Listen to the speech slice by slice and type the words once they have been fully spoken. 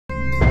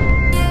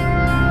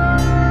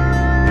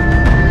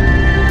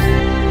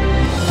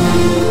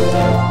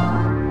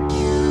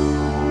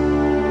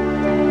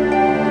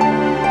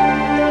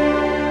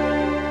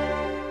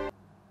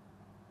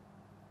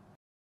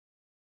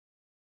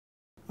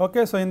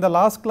Okay, so in the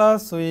last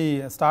class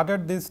we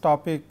started this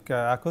topic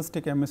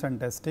acoustic emission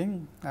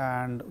testing,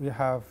 and we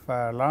have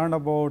learned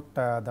about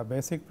the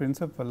basic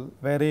principle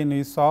wherein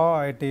we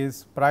saw it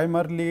is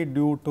primarily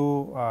due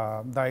to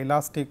the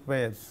elastic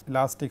waves,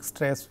 elastic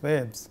stress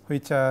waves,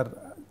 which are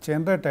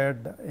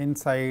generated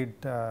inside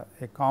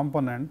a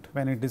component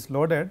when it is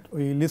loaded.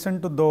 We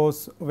listen to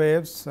those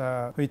waves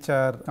which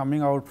are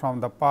coming out from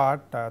the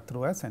part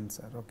through a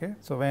sensor. Okay.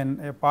 So, when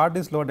a part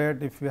is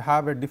loaded, if you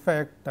have a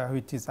defect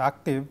which is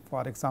active,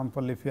 for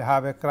example, if you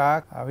have a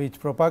crack which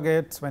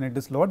propagates when it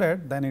is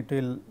loaded, then it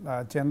will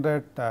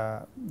generate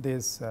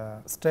these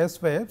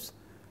stress waves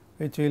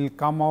which will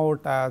come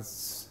out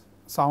as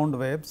sound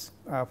waves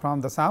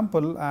from the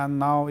sample. And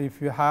now,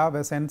 if you have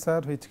a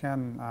sensor which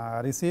can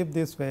receive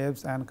these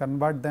waves and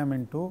convert them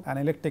into an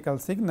electrical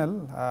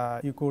signal,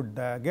 you could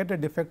get a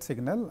defect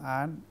signal,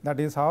 and that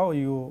is how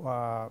you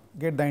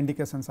get the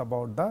indications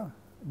about the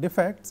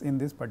defects in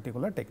this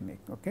particular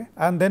technique. Okay.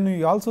 And then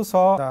we also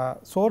saw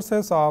the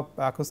sources of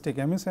acoustic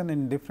emission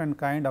in different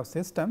kind of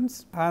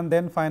systems, and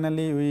then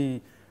finally,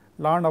 we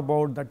learned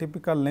about the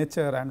typical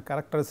nature and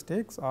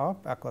characteristics of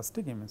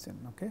acoustic emission.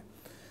 Okay.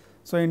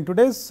 So, in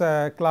today's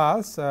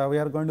class, we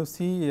are going to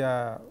see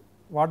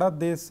what are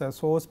these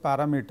source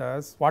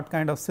parameters, what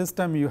kind of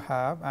system you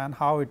have, and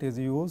how it is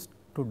used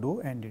to do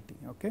NDT.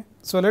 Okay.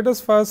 So, let us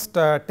first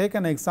take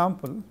an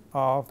example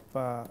of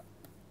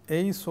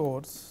a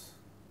source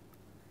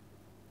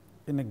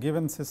in a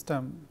given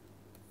system,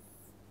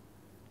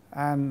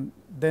 and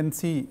then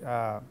see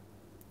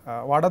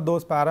what are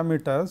those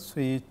parameters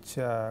which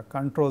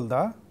control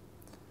the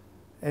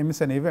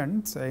emission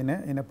events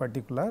in a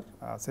particular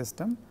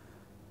system.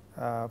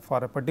 For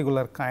a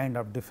particular kind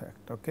of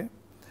defect. Okay.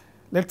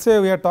 Let us say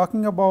we are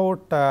talking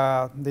about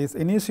this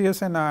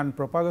initiation and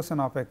propagation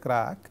of a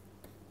crack.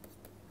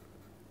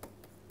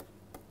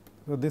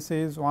 So, this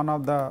is one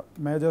of the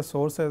major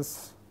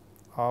sources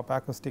of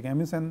acoustic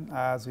emission,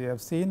 as we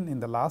have seen in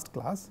the last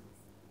class.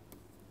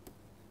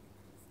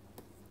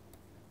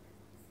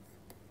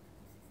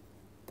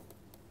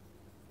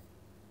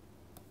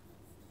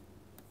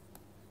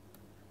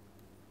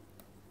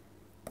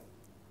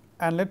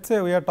 And let us say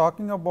we are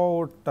talking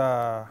about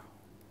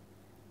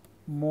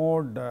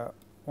mode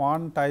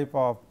 1 type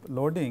of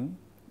loading,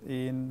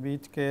 in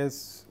which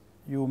case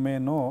you may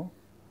know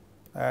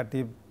that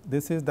if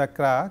this is the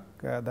crack,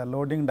 the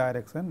loading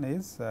direction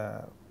is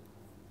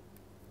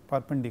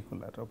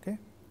perpendicular, okay,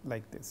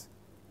 like this.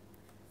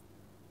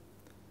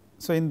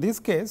 So, in this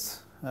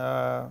case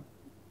the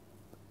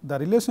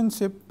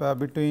relationship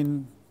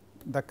between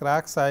the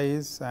crack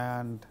size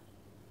and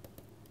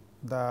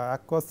the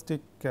acoustic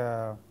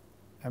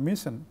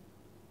emission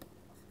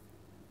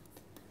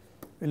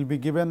will be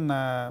given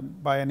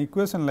by an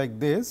equation like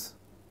this.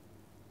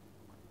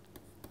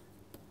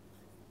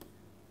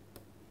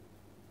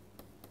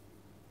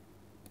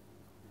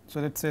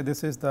 So, let us say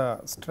this is the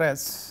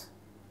stress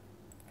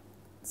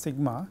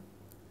sigma,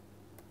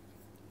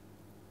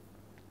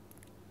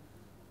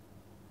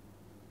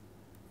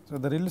 so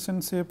the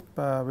relationship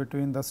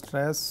between the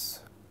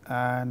stress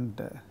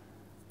and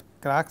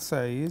crack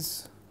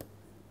size,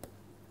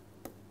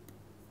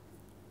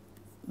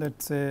 let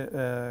us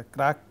say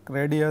crack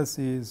radius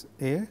is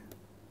A,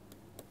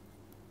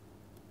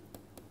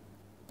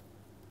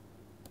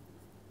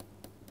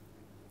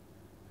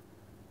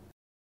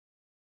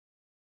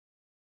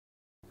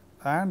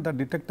 and the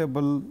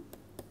detectable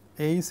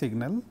A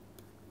signal.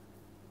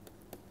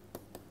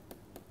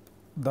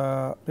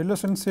 The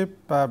relationship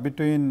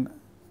between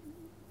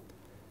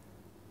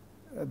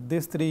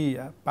these three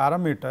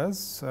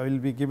parameters will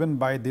be given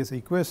by this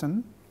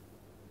equation.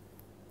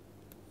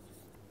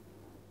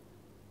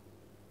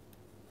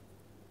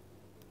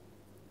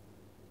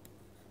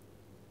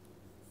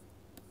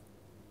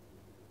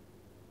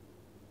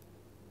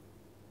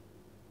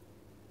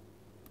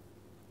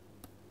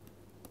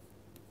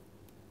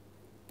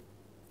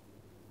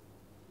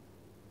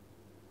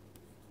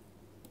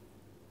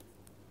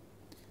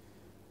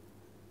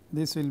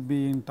 This will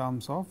be in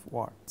terms of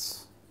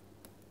watts.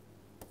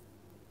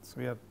 So,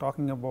 we are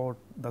talking about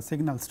the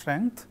signal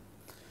strength,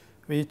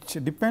 which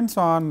depends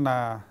on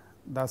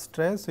the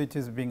stress which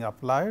is being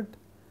applied,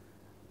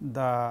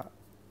 the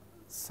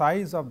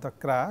size of the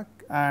crack,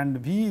 and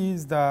V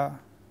is the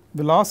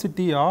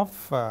velocity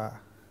of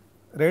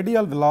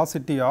radial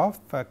velocity of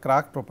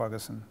crack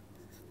propagation.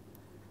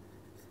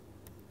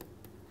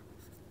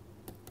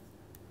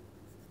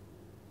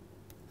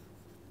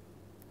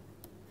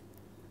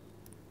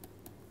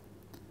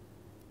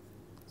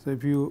 So,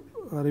 if you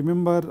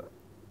remember,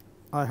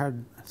 I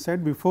had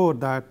said before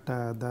that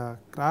the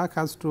crack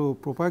has to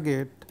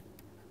propagate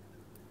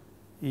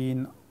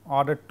in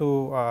order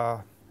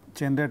to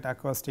generate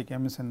acoustic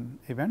emission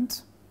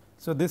events.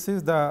 So, this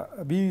is the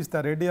V is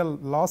the radial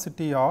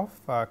velocity of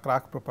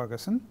crack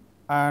propagation,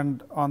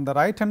 and on the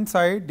right hand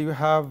side you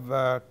have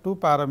two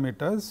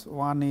parameters.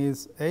 One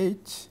is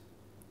H,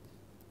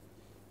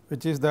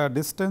 which is the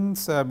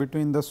distance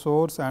between the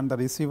source and the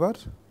receiver,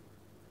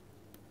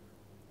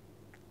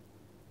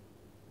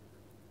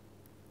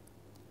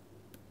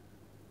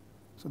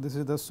 So, this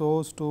is the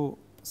source to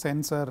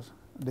sensor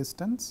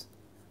distance,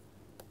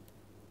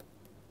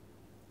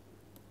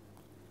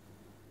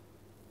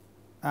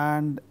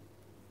 and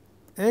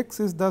x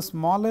is the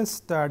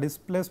smallest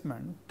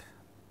displacement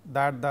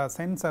that the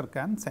sensor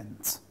can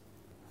sense.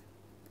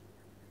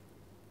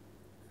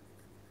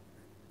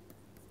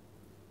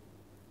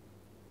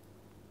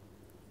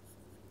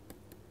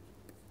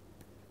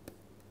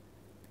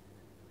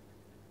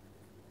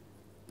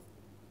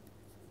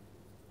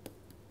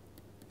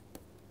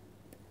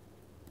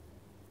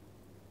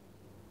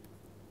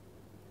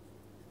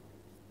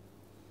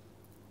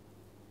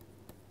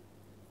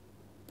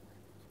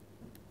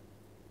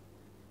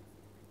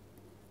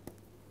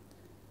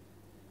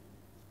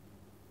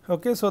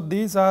 Okay, so,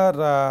 these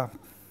are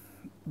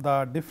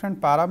the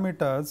different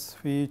parameters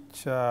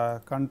which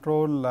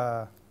control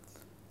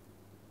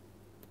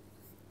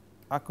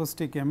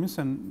acoustic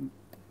emission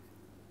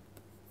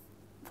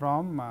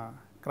from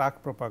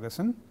crack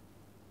propagation.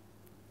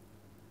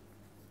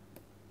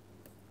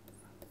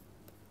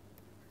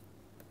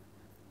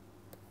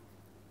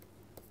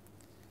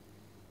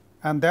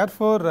 And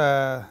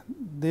therefore,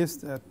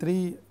 these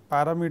three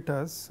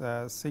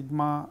parameters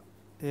sigma,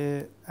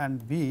 A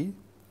and B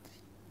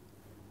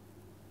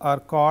are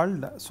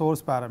called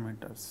source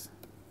parameters.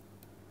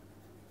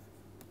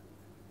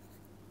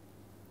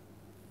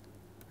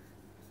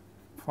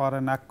 For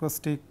an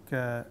acoustic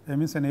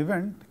emission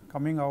event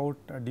coming out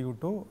due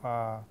to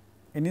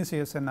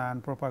initiation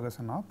and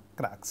propagation of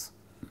cracks.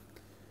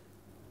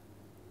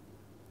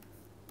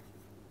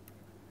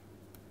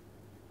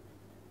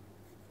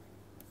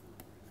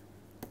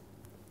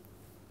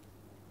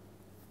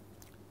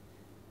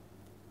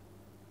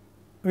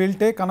 We will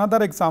take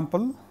another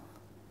example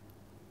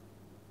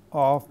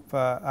of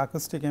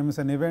acoustic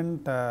emission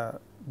event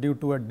due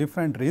to a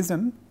different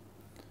reason.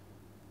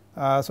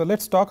 So, let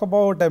us talk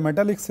about a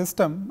metallic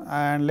system,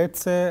 and let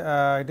us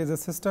say it is a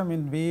system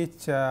in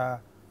which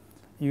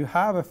you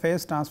have a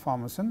phase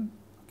transformation.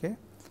 Okay.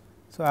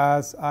 So,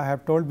 as I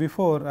have told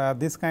before,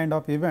 this kind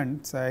of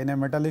events in a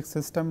metallic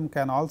system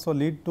can also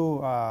lead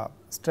to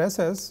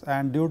stresses,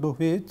 and due to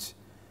which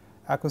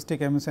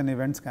acoustic emission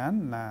events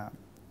can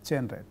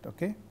generate.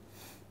 Okay.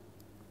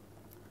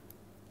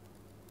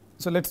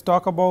 So, let us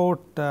talk about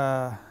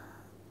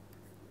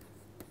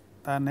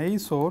an A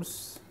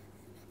source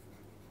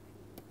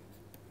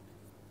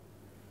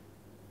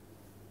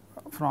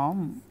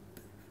from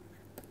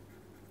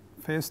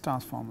phase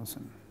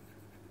transformation.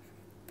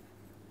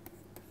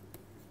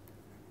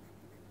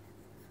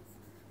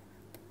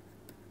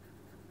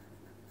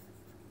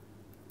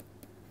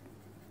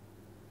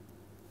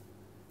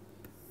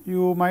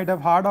 You might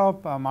have heard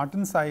of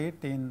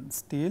martensite in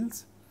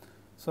steels.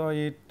 So,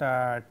 it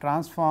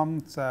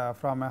transforms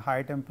from a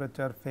high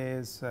temperature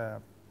phase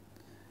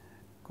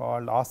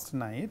called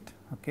austenite.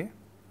 Okay.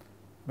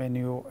 When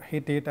you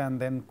heat it and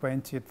then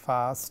quench it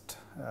fast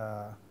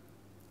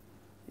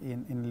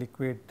in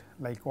liquid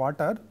like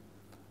water,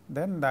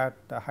 then that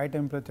high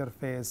temperature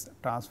phase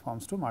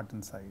transforms to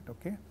martensite.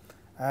 Okay.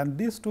 And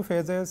these two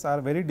phases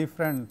are very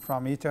different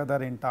from each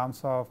other in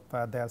terms of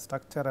their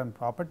structure and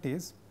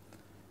properties.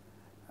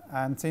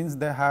 And since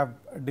they have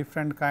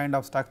different kind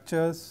of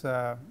structures,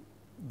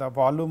 the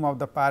volume of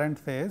the parent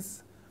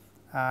phase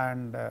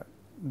and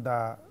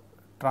the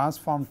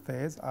transformed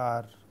phase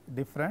are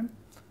different,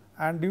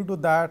 and due to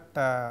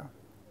that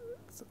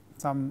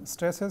some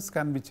stresses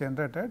can be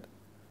generated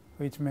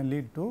which may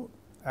lead to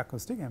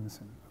acoustic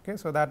emission. Okay.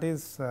 So, that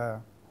is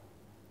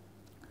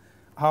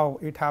how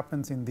it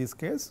happens in this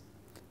case.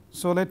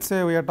 So, let us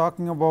say we are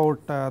talking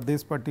about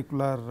this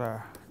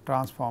particular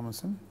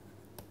transformation,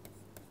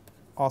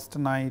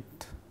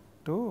 austenite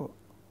to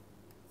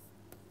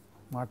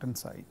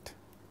martensite.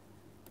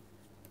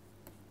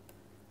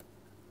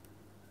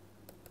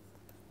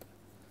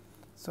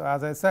 So,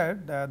 as I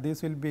said,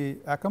 this will be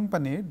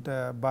accompanied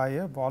by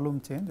a volume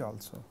change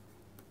also.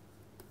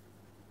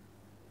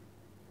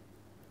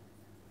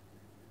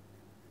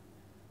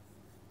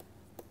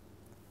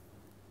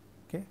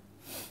 Okay.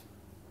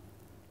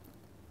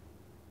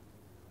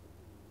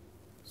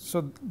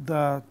 So,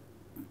 the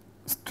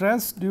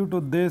stress due to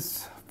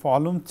this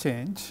volume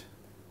change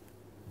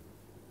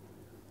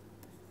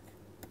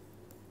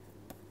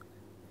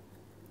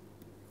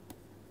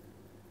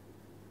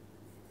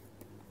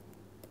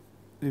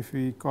if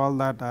we call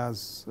that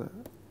as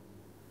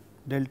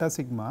delta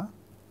sigma,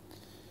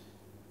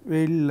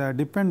 will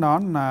depend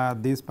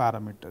on these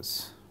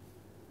parameters.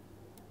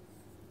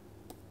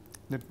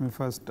 Let me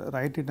first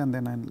write it and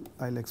then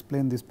I will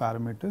explain these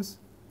parameters.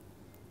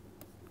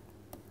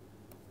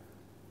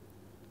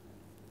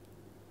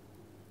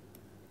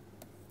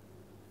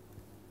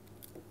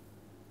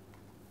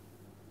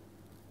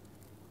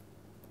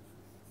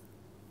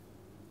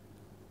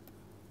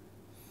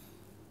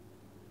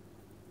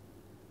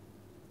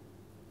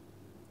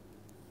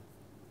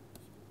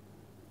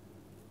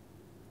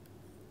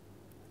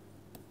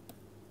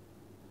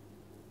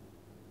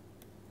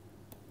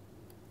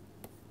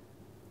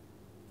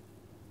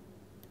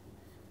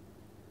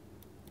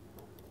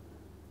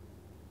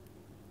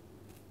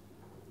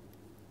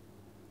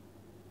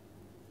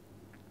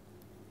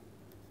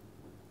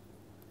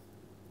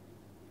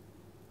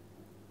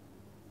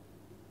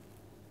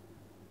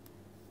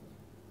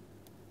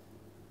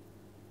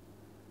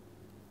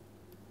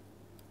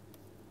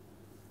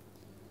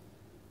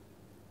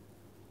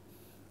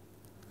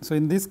 So,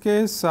 in this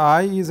case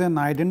I is an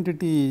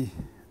identity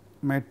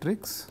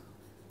matrix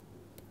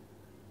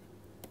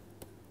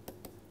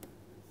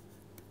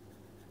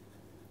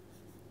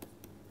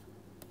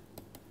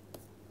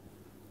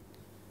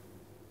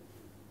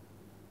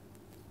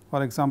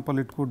for example,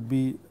 it could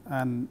be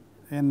an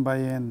n by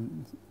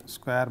n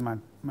square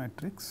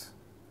matrix.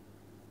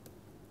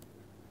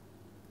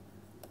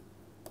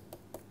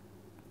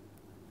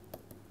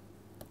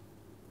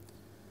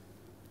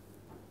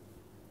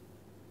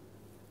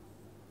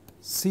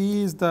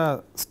 C is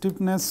the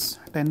stiffness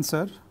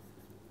tensor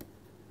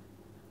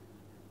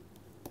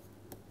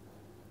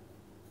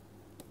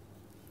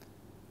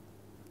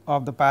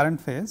of the parent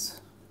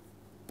phase,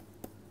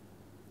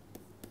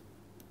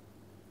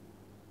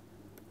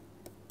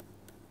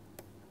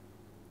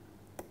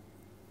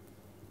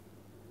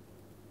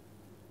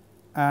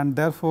 and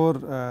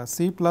therefore,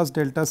 C plus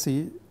delta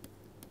C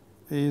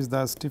is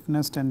the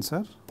stiffness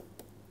tensor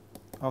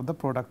of the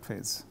product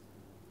phase.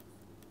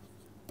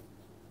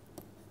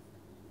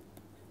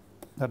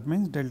 That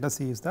means, delta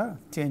C is the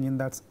change in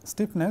that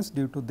stiffness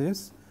due to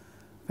this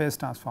phase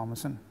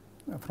transformation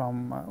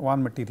from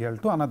one material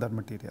to another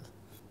material.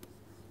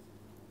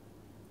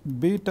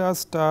 Beta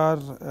star,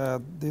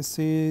 this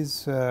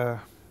is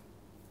a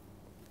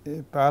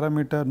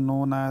parameter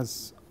known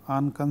as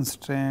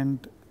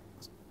unconstrained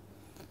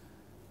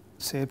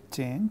shape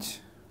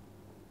change.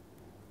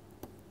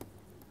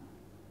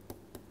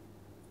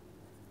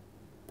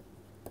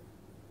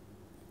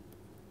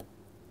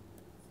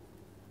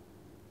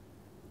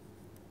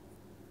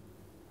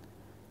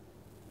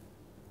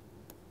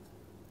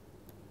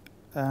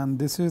 And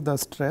this is the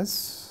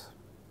stress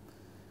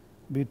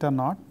beta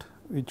naught,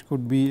 which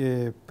could be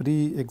a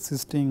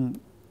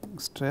pre-existing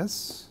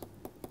stress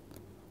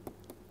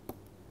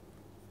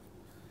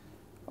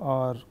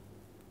or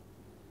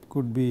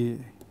could be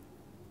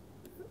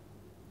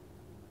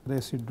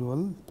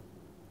residual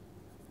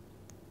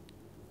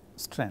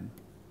strain.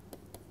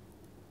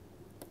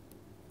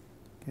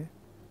 Okay.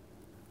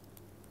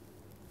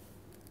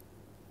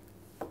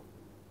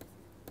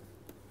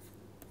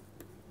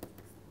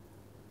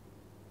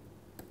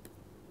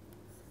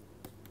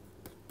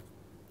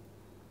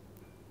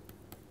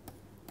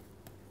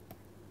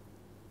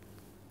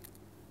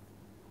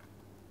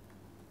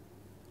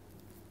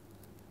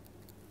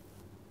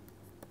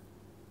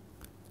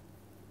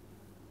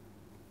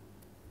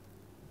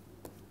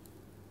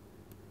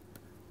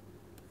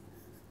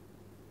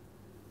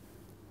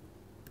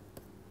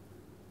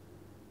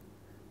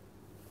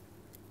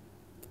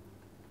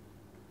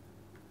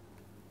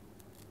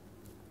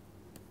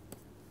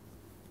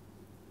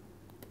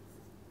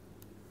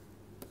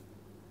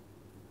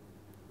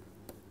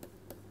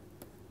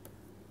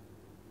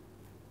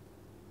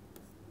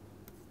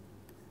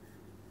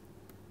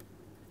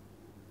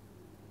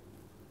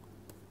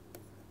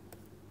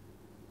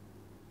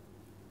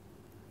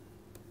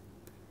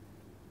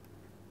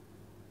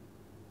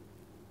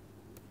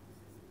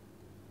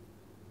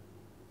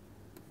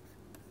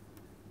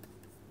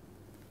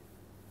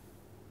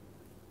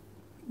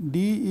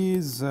 D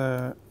is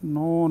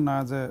known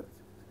as a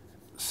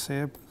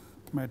shape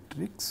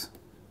matrix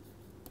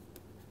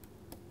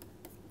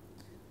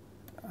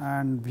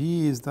and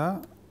V is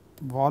the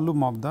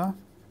volume of the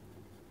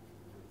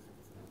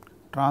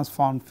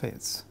transformed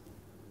phase.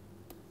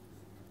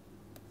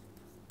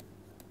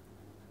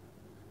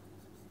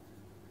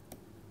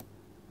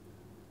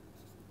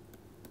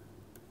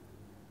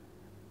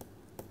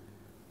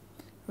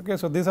 Okay,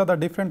 so these are the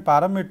different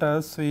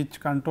parameters which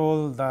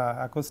control the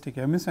acoustic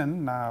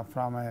emission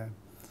from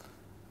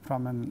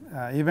an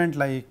event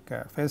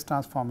like phase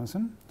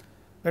transformation.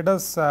 Let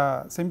us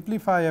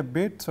simplify a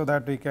bit so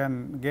that we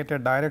can get a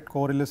direct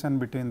correlation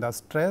between the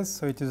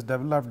stress which is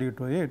developed due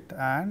to it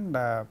and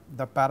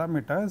the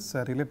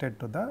parameters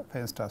related to the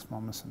phase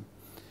transformation.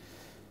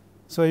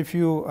 So, if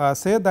you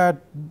say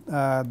that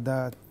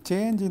the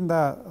change in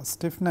the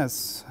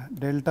stiffness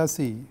delta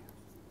C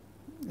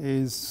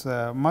is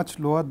much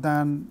lower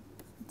than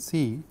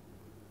C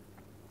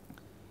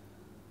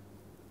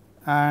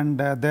and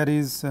there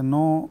is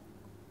no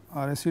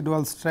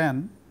residual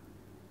strain,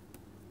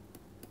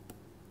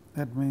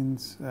 that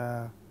means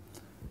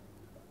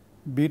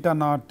beta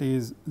naught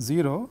is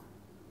 0,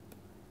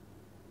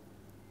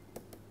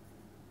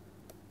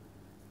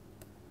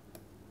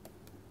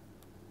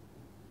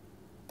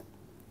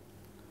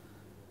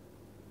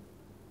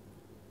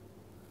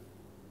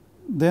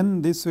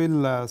 then this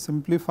will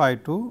simplify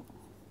to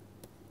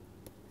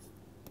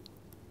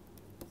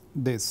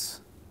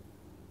this.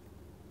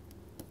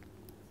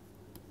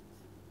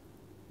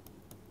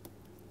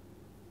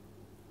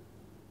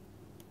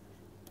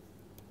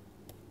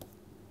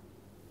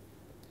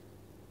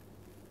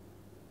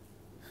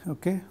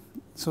 Okay.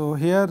 So,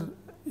 here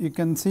you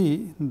can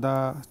see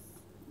the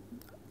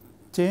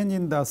change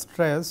in the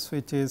stress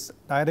which is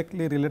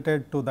directly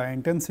related to the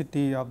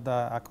intensity of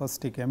the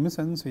acoustic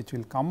emissions which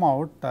will come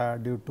out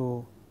due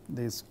to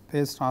this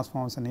phase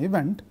transformation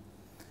event.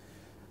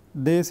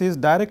 This is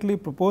directly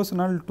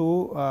proportional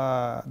to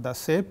the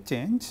shape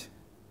change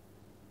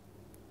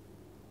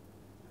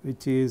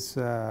which is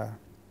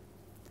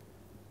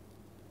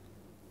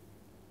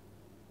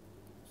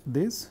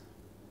this.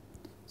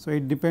 So,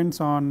 it depends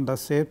on the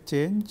shape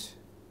change,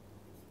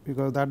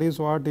 because that is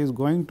what is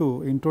going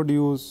to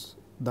introduce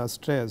the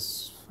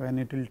stress when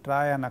it will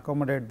try and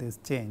accommodate this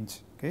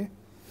change. Okay.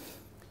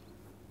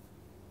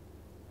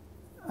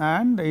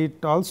 And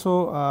it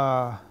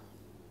also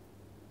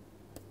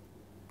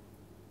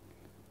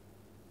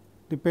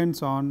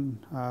depends on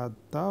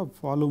the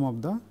volume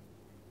of the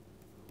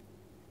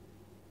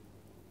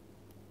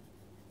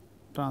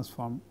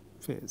transform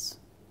phase.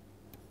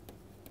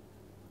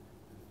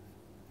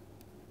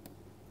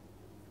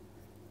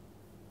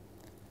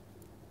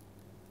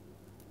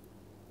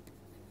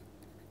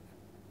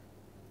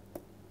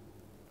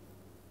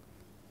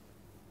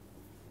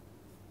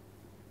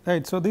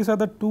 Right. So, these are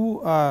the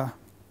two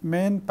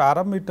main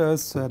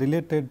parameters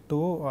related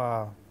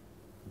to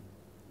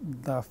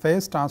the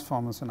phase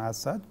transformation as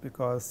such,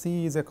 because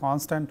C is a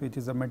constant which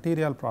is a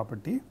material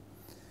property.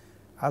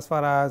 As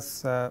far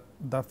as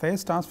the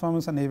phase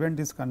transformation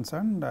event is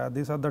concerned,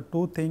 these are the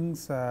two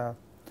things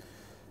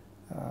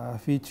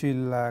which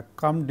will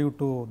come due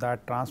to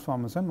that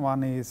transformation.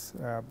 One is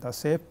the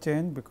shape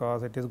change,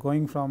 because it is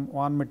going from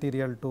one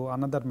material to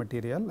another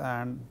material,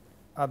 and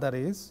other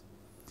is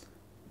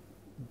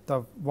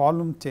the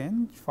volume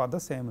change for the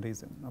same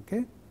reason.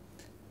 Okay.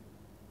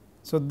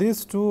 So,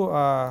 these two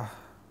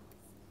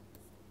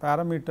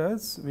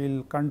parameters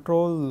will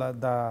control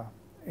the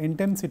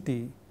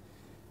intensity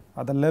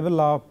or the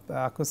level of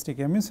acoustic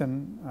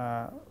emission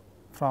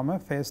from a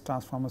phase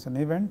transformation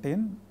event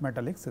in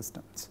metallic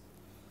systems.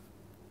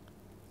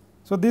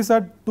 So, these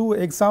are two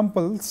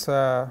examples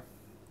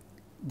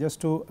just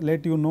to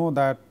let you know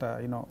that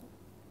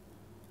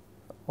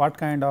what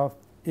kind of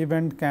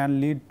event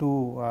can lead to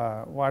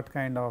what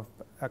kind of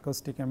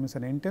acoustic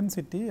emission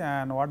intensity,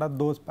 and what are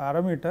those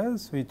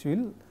parameters which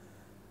will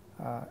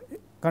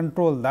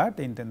control that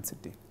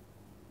intensity.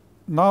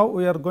 Now,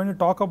 we are going to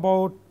talk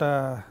about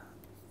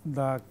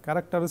the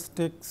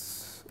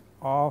characteristics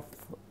of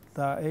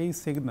the A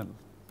signal,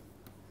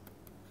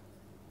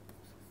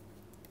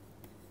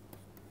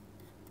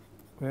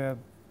 we have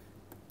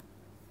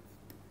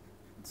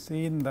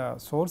seen the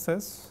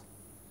sources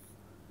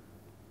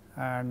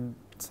and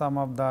some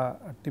of the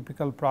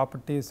typical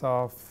properties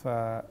of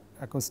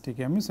acoustic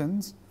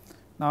emissions.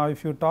 Now,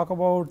 if you talk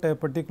about a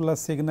particular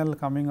signal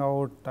coming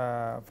out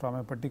from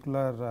a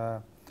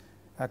particular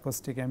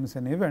acoustic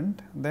emission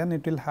event, then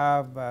it will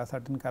have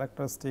certain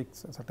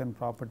characteristics, certain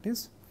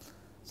properties.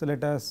 So,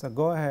 let us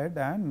go ahead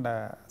and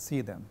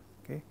see them.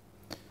 Okay.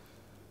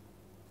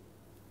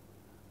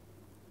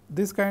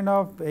 This kind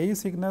of AE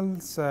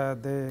signals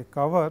they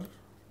cover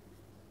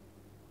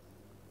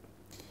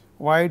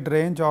wide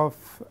range of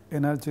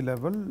energy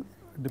level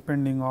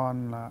depending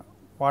on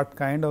what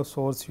kind of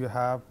source you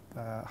have,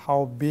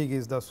 how big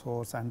is the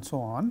source, and so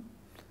on.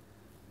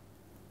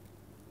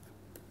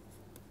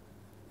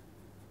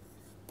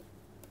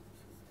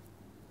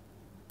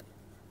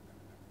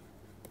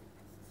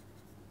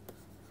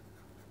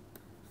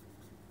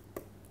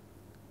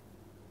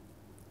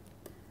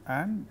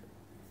 And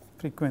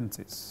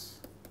frequencies.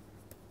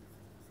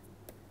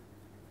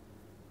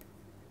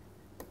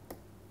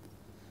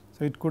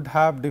 So, it could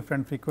have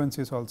different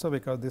frequencies also,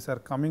 because these are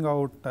coming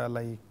out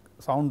like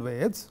sound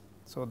waves.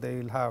 So, they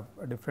will have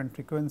different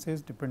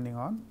frequencies depending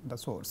on the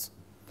source.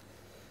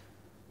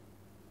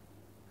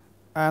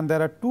 And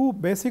there are two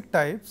basic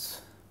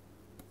types.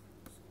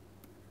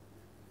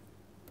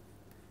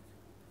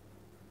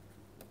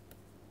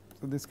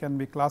 So, this can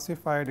be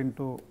classified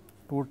into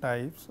two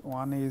types.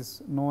 One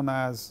is known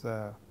as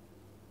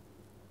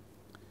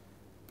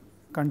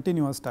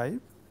continuous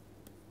type.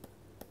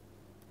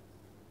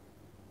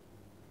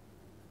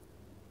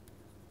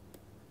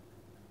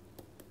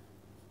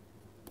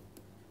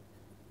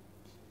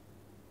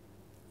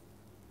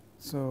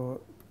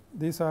 So,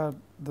 these are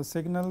the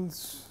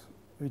signals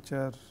which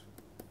are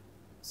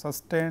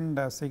sustained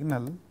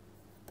signal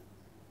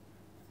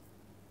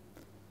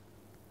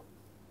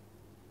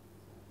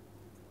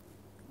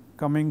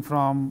coming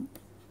from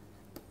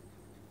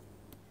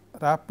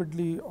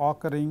rapidly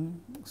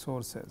occurring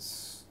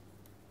sources.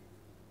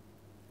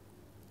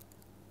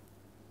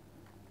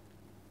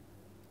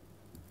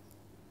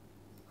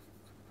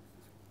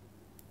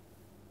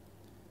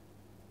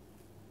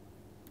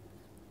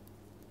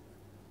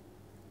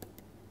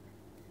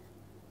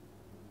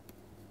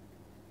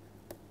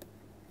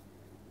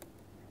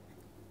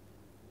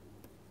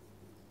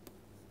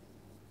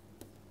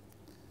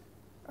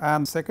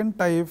 And second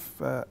type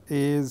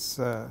is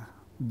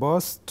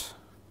burst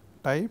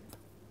type.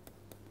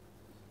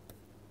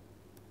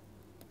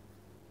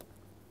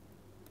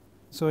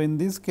 So, in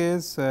this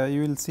case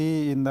you will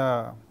see in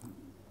the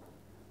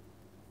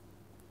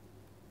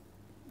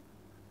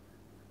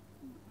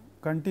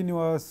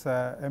continuous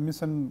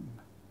emission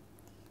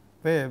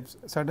waves,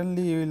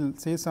 suddenly you will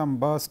see some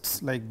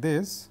bursts like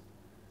this.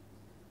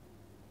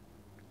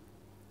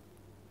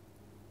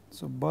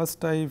 So,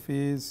 burst type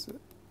is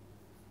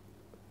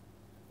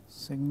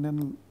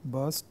signal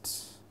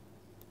bursts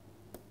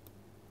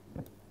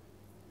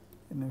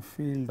in a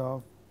field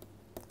of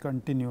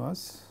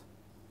continuous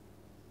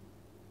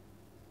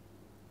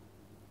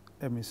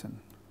emission.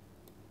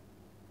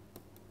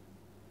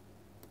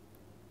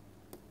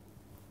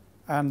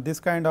 And this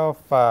kind of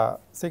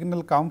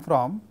signal come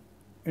from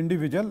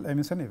individual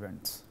emission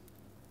events.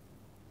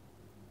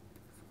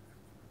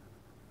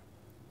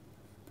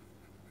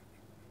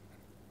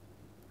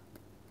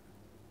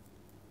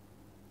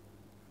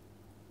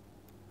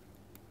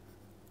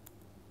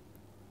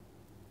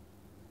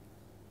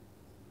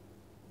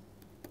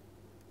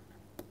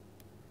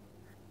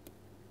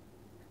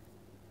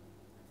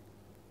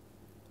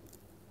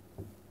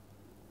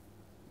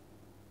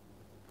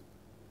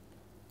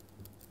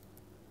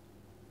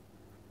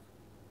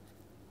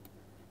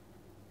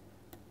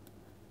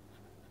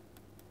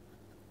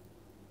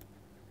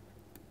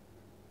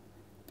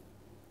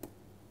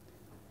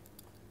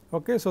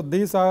 Okay, so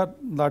these are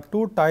the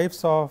two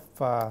types of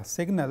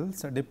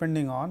signals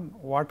depending on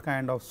what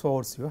kind of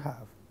source you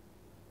have.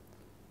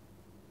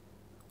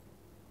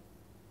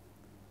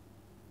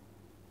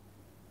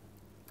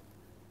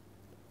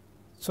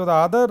 So, the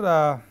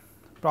other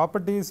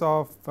properties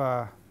of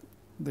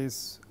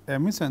these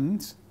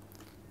emissions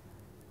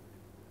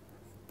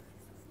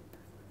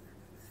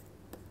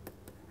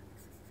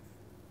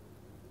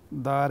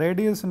the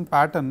radiation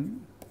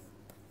pattern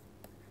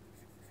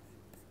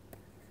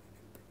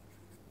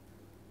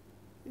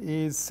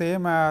is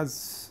same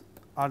as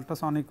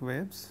ultrasonic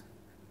waves,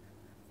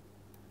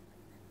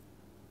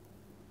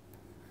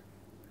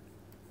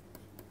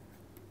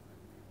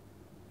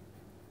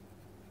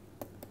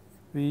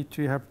 which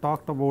we have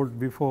talked about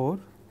before.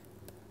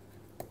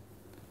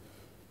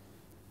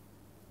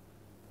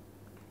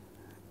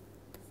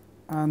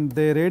 And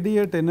they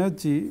radiate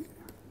energy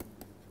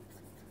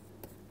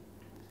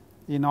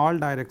in all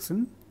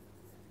direction.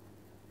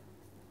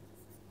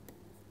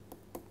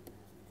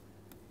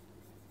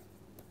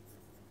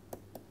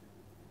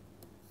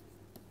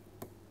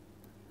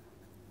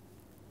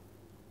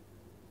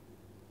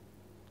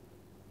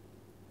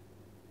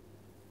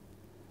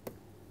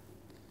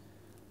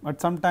 But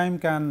sometime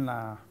can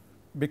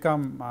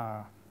become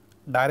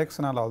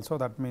directional also,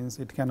 that means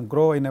it can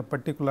grow in a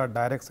particular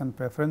direction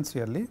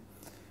preferentially.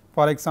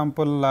 For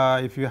example,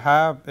 if you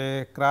have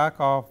a crack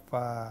of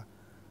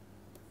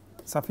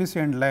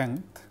sufficient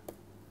length,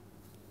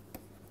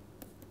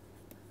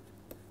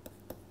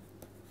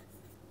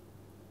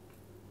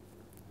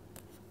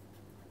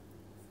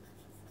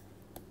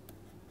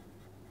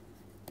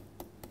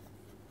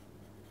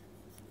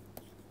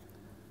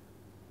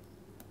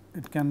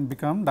 it can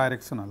become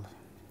directional.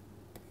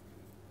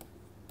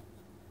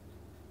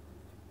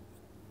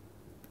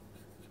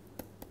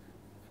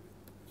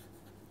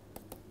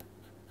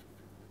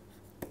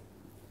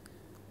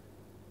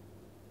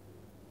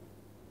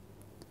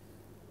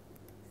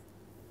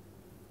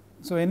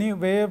 So, any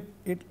wave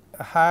it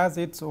has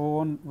its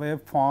own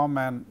wave form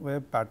and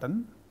wave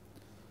pattern,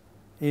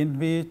 in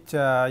which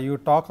you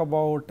talk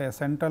about a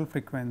central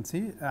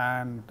frequency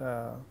and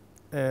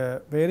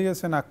a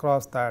variation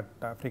across that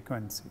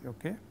frequency.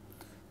 Okay.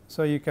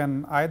 So, you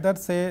can either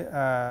say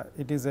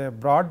it is a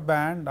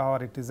broadband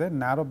or it is a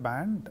narrow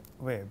band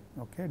wave,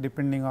 okay,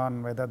 depending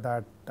on whether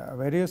that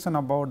variation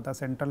about the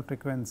central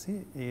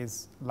frequency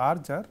is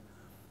larger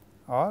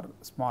or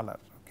smaller.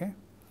 Okay.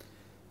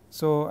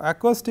 So,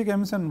 acoustic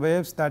emission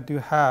waves that you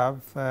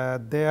have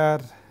they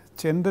are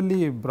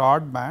generally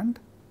broadband,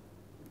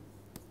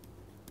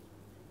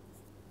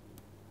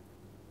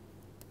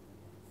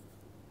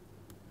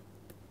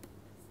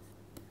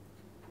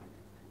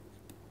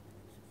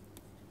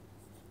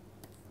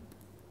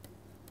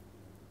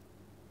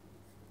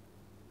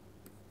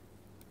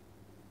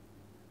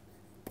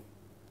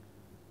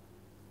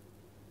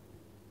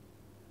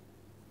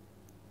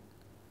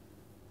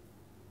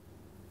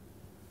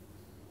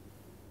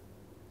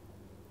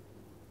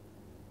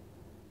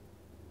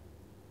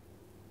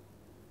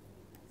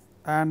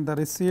 and the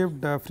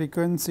received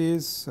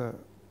frequencies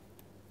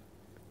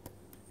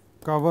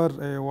cover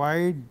a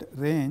wide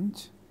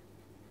range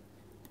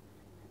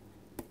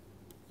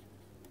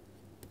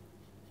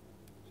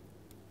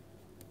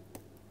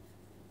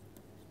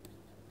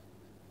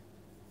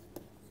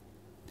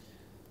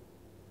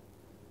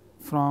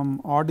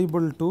from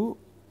audible to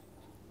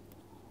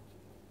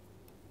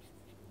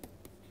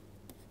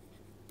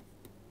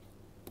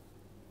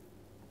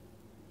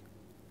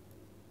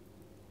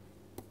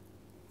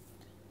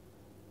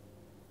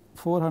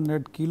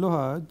 (400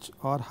 kilohertz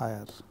or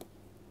higher).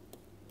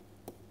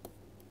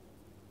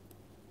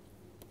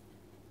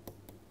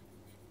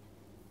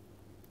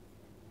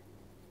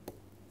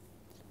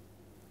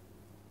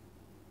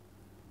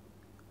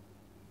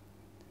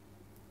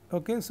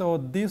 Okay, so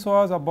this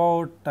was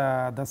about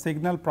the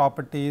signal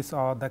properties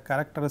or the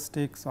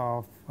characteristics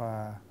of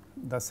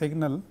the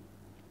signal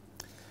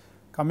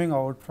coming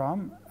out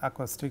from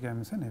acoustic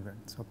emission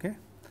events. Okay.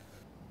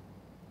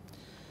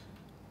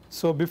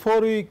 So,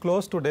 before we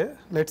close today,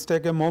 let us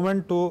take a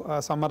moment to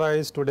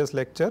summarize today's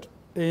lecture.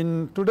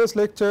 In today's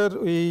lecture,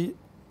 we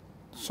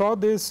saw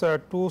these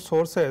two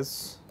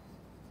sources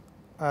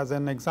as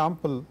an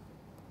example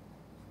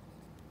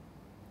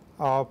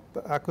of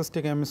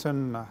acoustic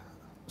emission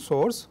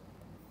source.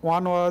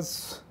 One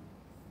was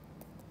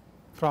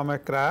from a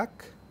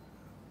crack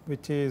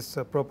which is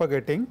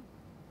propagating,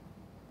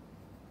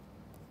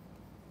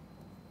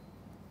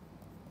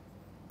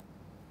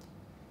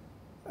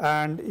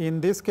 and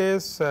in this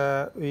case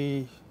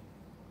we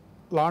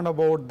learned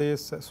about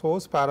these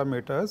source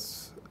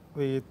parameters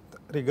with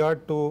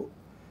regard to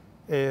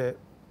a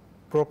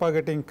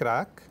propagating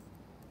crack,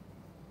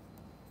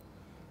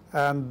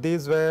 and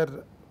these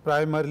were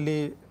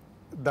primarily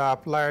the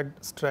applied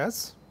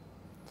stress,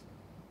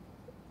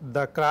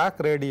 the crack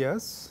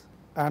radius,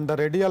 and the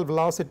radial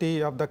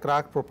velocity of the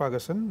crack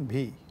propagation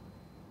v.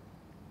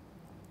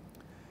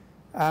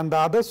 And the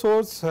other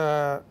source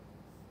that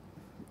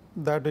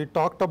we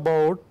talked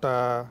about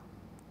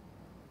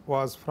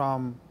was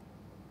from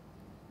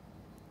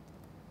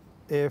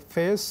a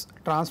phase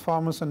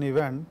transformation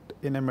event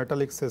in a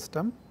metallic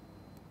system.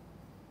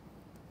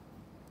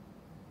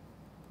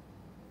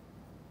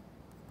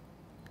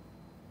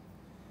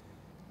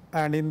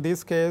 And in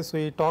this case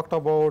we talked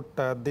about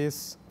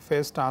this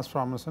phase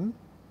transformation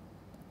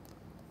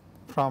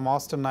from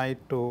austenite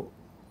to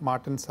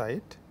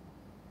martensite.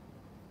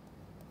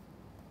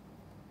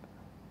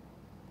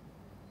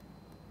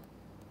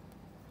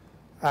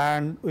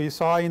 And we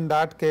saw in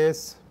that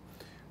case,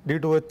 due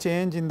to a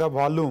change in the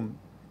volume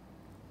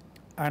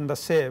and the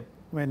shape,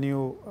 when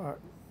you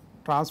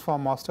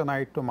transform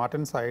austenite to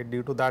martensite,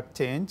 due to that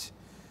change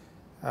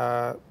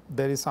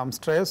there is some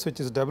stress which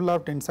is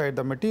developed inside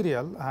the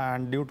material,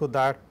 and due to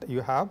that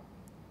you have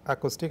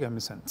acoustic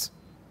emissions.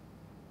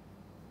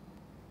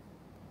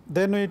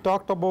 Then we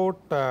talked about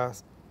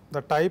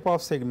the type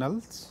of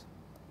signals,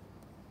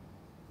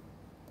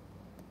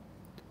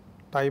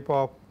 type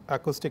of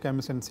acoustic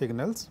emission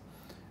signals,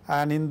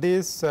 and in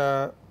this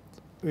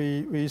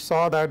we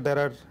saw that there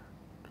are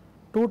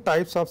two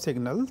types of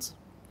signals.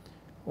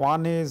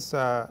 One is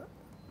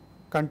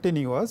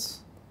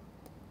continuous,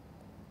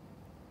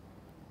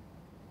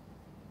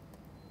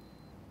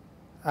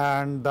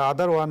 and the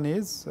other one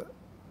is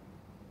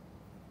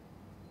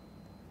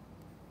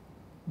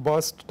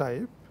burst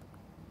type.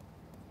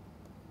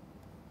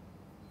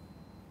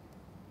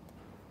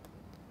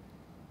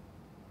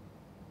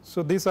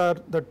 So, these are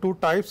the two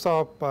types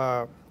of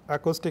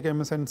acoustic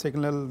emission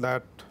signal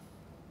that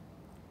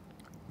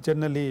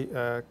generally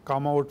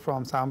come out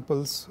from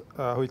samples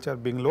which are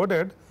being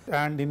loaded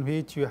and in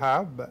which you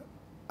have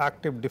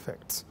active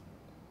defects.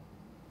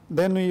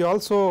 Then we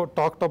also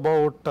talked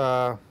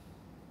about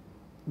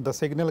the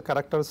signal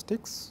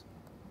characteristics,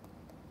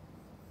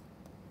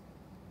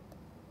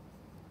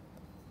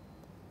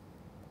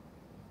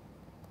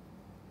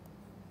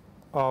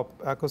 of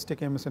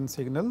acoustic emission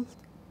signal,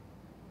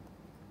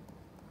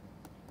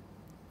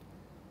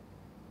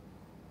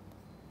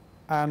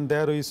 and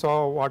there we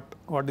saw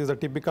what is the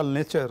typical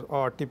nature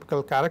or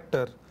typical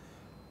character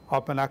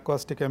of an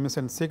acoustic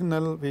emission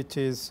signal, which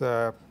is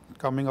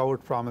coming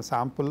out from a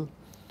sample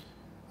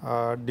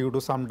due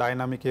to some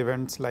dynamic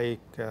events like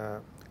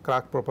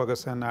crack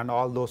propagation and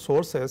all those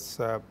sources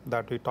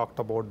that we talked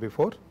about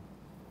before.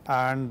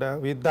 And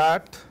with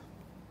that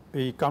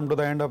we come to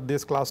the end of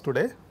this class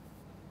today.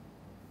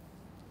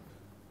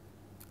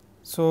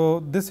 So,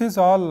 this is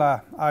all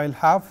I will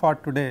have for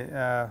today,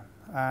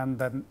 and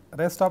the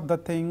rest of the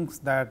things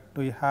that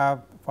we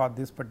have for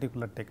this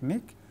particular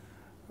technique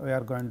we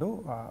are going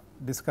to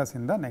discuss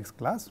in the next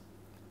class.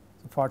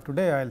 So, for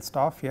today I will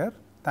stop here.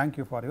 Thank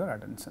you for your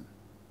attention.